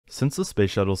Since the Space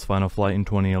Shuttle's final flight in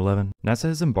 2011, NASA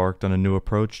has embarked on a new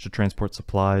approach to transport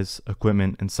supplies,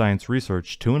 equipment, and science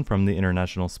research to and from the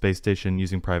International Space Station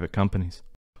using private companies.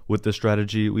 With this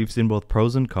strategy, we've seen both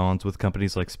pros and cons, with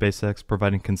companies like SpaceX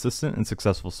providing consistent and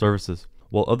successful services,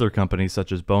 while other companies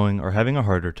such as Boeing are having a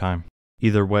harder time.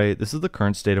 Either way, this is the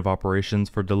current state of operations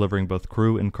for delivering both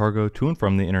crew and cargo to and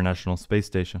from the International Space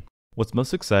Station. What's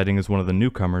most exciting is one of the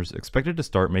newcomers expected to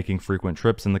start making frequent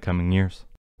trips in the coming years.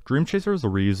 Dream Chaser is a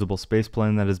reusable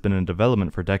spaceplane that has been in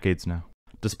development for decades now.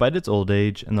 Despite its old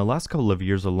age, in the last couple of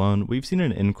years alone, we've seen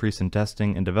an increase in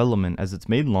testing and development as its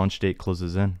maiden launch date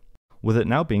closes in. With it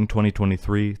now being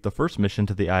 2023, the first mission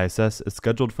to the ISS is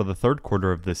scheduled for the third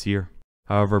quarter of this year.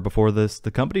 However, before this,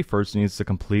 the company first needs to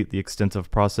complete the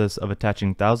extensive process of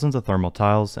attaching thousands of thermal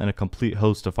tiles and a complete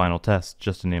host of final tests,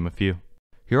 just to name a few.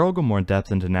 Here I'll go more in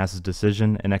depth into NASA's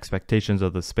decision and expectations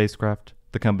of the spacecraft,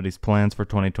 the company's plans for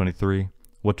 2023,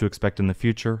 what to expect in the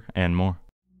future, and more.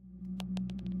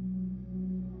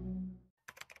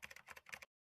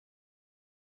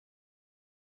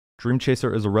 Dream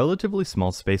Chaser is a relatively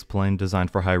small spaceplane designed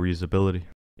for high reusability.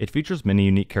 It features many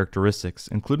unique characteristics,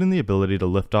 including the ability to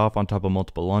lift off on top of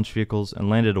multiple launch vehicles and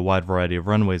land at a wide variety of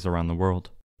runways around the world.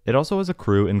 It also has a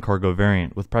crew and cargo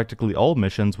variant, with practically all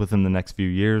missions within the next few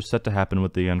years set to happen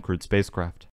with the uncrewed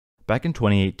spacecraft. Back in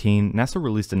 2018, NASA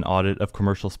released an audit of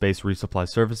commercial space resupply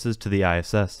services to the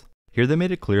ISS. Here they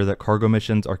made it clear that cargo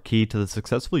missions are key to the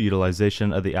successful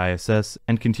utilization of the ISS,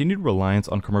 and continued reliance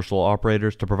on commercial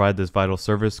operators to provide this vital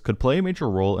service could play a major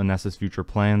role in NASA's future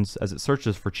plans as it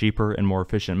searches for cheaper and more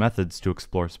efficient methods to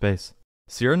explore space.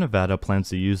 Sierra Nevada plans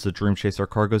to use the Dream Chaser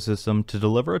cargo system to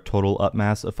deliver a total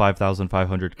upmass of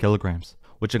 5,500 kilograms,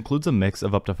 which includes a mix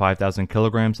of up to 5,000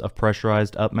 kilograms of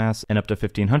pressurized upmass and up to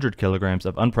 1,500 kilograms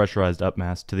of unpressurized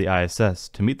upmass to the ISS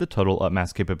to meet the total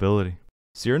upmass capability.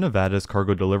 Sierra Nevada's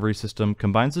cargo delivery system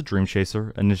combines the Dream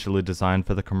Chaser, initially designed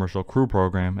for the Commercial Crew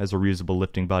Program as a reusable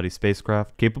lifting body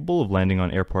spacecraft capable of landing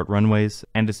on airport runways,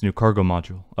 and its new cargo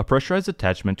module, a pressurized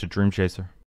attachment to Dream Chaser.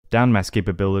 Downmass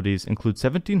capabilities include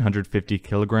 1,750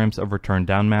 kilograms of return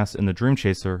downmass in the Dream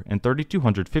Chaser and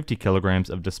 3,250 kilograms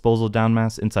of disposal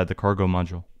downmass inside the cargo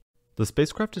module. The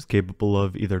spacecraft is capable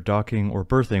of either docking or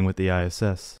berthing with the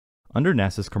ISS. Under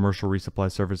NASA's Commercial Resupply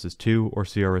Services 2 or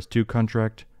CRS-2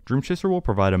 contract, Dream Chaser will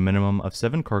provide a minimum of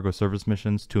 7 cargo service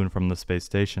missions to and from the space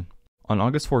station. On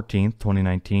August 14,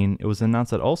 2019, it was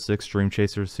announced that all 6 Dream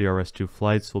Chaser CRS-2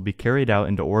 flights will be carried out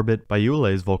into orbit by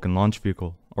ULA's Vulcan launch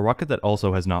vehicle, a rocket that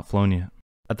also has not flown yet.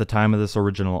 At the time of this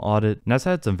original audit, NASA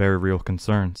had some very real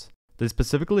concerns. They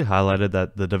specifically highlighted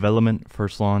that the development,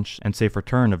 first launch, and safe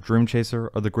return of Dream Chaser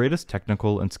are the greatest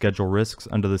technical and schedule risks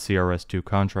under the CRS-2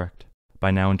 contract.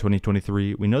 By now in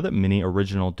 2023, we know that many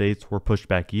original dates were pushed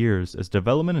back years as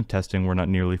development and testing were not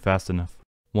nearly fast enough.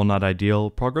 While not ideal,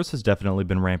 progress has definitely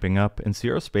been ramping up, and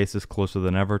Sierra Space is closer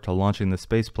than ever to launching the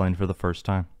spaceplane for the first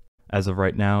time. As of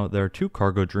right now, there are 2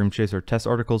 cargo Dream Chaser test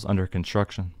articles under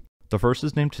construction. The first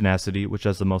is named Tenacity, which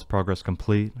has the most progress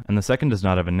complete, and the second does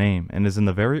not have a name and is in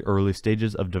the very early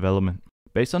stages of development.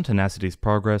 Based on Tenacity's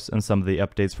progress and some of the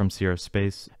updates from Sierra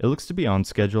Space, it looks to be on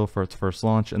schedule for its first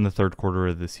launch in the third quarter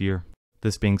of this year.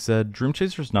 This being said, Dream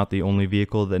Chaser is not the only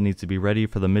vehicle that needs to be ready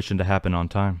for the mission to happen on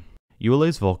time.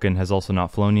 ULA's Vulcan has also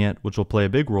not flown yet, which will play a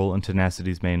big role in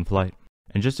Tenacity's main flight.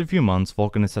 In just a few months,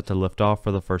 Vulcan is set to lift off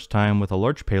for the first time with a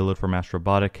large payload from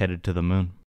Astrobotic headed to the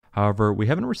moon. However, we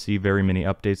haven't received very many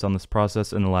updates on this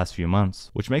process in the last few months,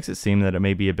 which makes it seem that it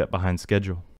may be a bit behind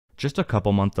schedule. Just a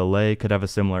couple month delay could have a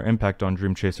similar impact on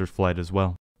Dream Chaser's flight as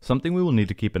well, something we will need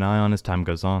to keep an eye on as time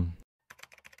goes on.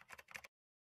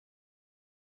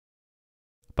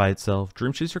 By itself,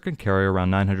 Dream Chaser can carry around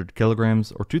 900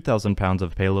 kilograms or 2,000 pounds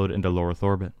of payload into low Earth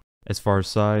orbit. As far as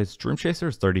size, Dream Chaser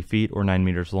is 30 feet or 9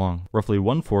 meters long, roughly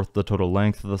 1/4 the total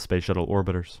length of the Space Shuttle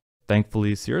orbiters.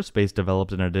 Thankfully, Sierra Space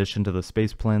developed an addition to the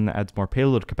spaceplane that adds more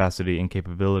payload capacity and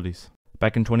capabilities.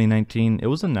 Back in 2019, it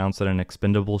was announced that an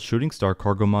expendable Shooting Star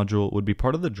cargo module would be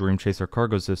part of the Dream Chaser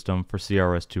cargo system for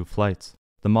CRS-2 flights.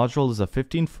 The module is a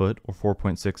 15-foot or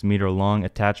 4.6 meter long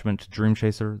attachment to Dream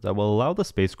Chaser that will allow the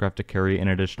spacecraft to carry an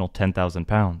additional 10,000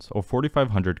 pounds or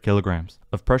 4,500 kilograms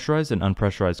of pressurized and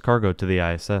unpressurized cargo to the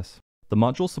ISS. The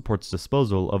module supports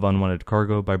disposal of unwanted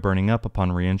cargo by burning up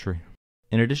upon re-entry.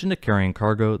 In addition to carrying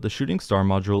cargo, the Shooting Star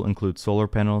module includes solar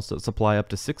panels that supply up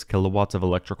to 6 kilowatts of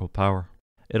electrical power.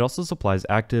 It also supplies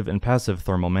active and passive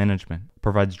thermal management,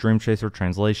 provides Dream Chaser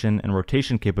translation and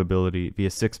rotation capability via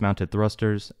 6 mounted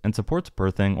thrusters, and supports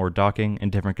berthing or docking in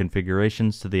different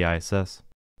configurations to the ISS.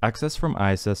 Access from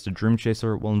ISS to Dream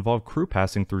Chaser will involve crew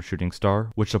passing through Shooting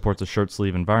Star, which supports a shirt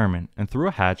sleeve environment, and through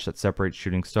a hatch that separates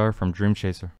Shooting Star from Dream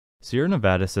Chaser. Sierra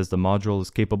Nevada says the module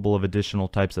is capable of additional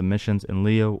types of missions in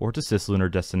LEO or to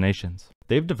cislunar destinations.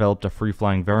 They've developed a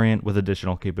free-flying variant with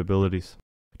additional capabilities.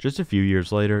 Just a few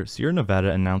years later, Sierra Nevada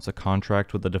announced a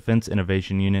contract with the Defense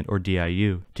Innovation Unit, or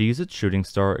DIU, to use its Shooting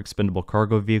Star expendable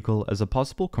cargo vehicle as a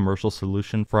possible commercial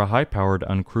solution for a high-powered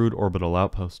uncrewed orbital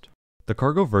outpost. The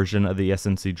cargo version of the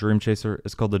SNC Dream Chaser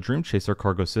is called the Dream Chaser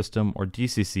Cargo System, or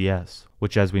DCCS,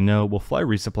 which, as we know, will fly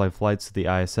resupply flights to the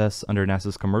ISS under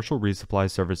NASA's Commercial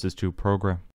Resupply Services 2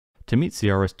 program. To meet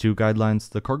CRS-2 guidelines,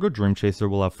 the Cargo Dream Chaser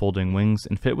will have folding wings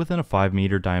and fit within a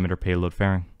 5-meter diameter payload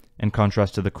fairing, in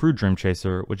contrast to the Crew Dream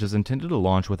Chaser, which is intended to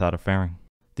launch without a fairing.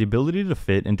 The ability to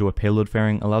fit into a payload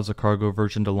fairing allows the cargo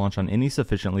version to launch on any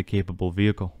sufficiently capable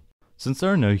vehicle. Since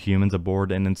there are no humans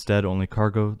aboard and instead only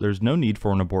cargo, there is no need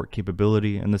for an abort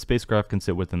capability and the spacecraft can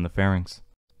sit within the fairings.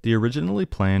 The originally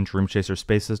planned Dream Chaser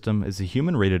space system is a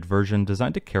human-rated version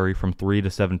designed to carry from 3 to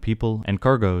 7 people and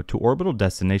cargo to orbital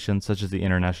destinations such as the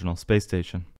International Space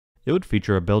Station. It would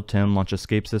feature a built-in launch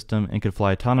escape system and could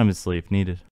fly autonomously if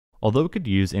needed. Although it could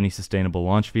use any sustainable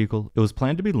launch vehicle, it was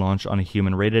planned to be launched on a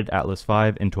human-rated Atlas V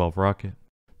N12 rocket.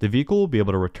 The vehicle will be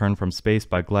able to return from space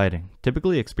by gliding,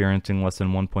 typically experiencing less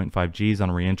than 1.5 Gs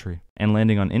on re-entry, and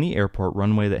landing on any airport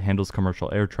runway that handles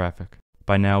commercial air traffic.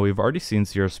 By now, we've already seen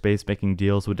Sierra Space making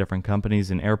deals with different companies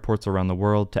and airports around the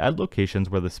world to add locations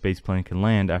where the spaceplane can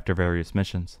land after various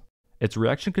missions. Its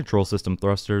reaction control system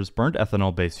thrusters burned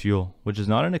ethanol-based fuel, which is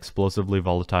not an explosively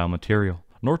volatile material,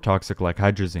 nor toxic like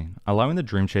hydrazine, allowing the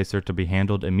Dream Chaser to be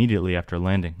handled immediately after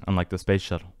landing, unlike the Space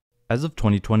Shuttle. As of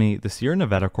 2020, the Sierra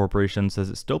Nevada Corporation says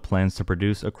it still plans to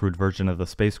produce a crewed version of the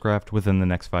spacecraft within the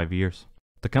next 5 years.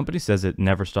 The company says it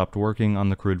never stopped working on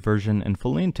the crewed version and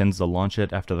fully intends to launch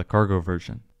it after the cargo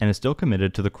version, and is still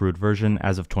committed to the crewed version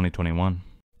as of 2021.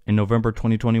 In November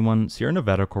 2021, Sierra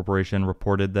Nevada Corporation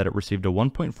reported that it received a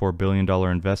 $1.4 billion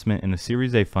investment in a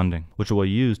Series A funding, which it will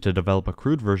use to develop a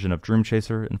crewed version of Dream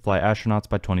Chaser and fly astronauts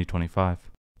by 2025.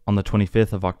 On the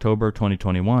 25th of October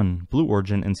 2021, Blue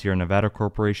Origin and Sierra Nevada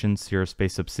Corporation's Sierra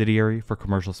Space subsidiary for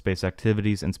commercial space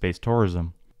activities and space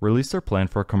tourism released their plan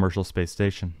for a commercial space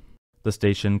station. The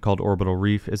station, called Orbital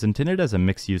Reef, is intended as a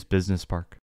mixed-use business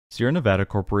park. Sierra Nevada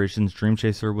Corporation's Dream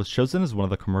Chaser was chosen as one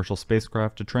of the commercial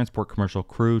spacecraft to transport commercial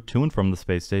crew to and from the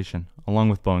space station, along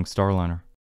with Boeing's Starliner.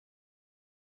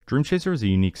 Dream Chaser is a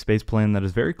unique spaceplane that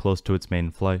is very close to its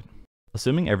maiden flight.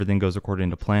 Assuming everything goes according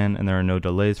to plan and there are no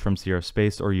delays from Sierra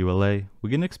Space or ULA, we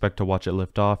can expect to watch it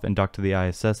lift off and dock to the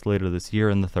ISS later this year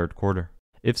in the 3rd quarter.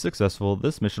 If successful,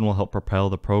 this mission will help propel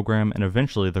the program and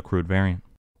eventually the crewed variant.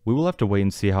 We will have to wait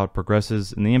and see how it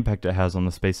progresses and the impact it has on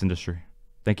the space industry.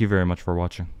 Thank you very much for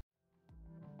watching.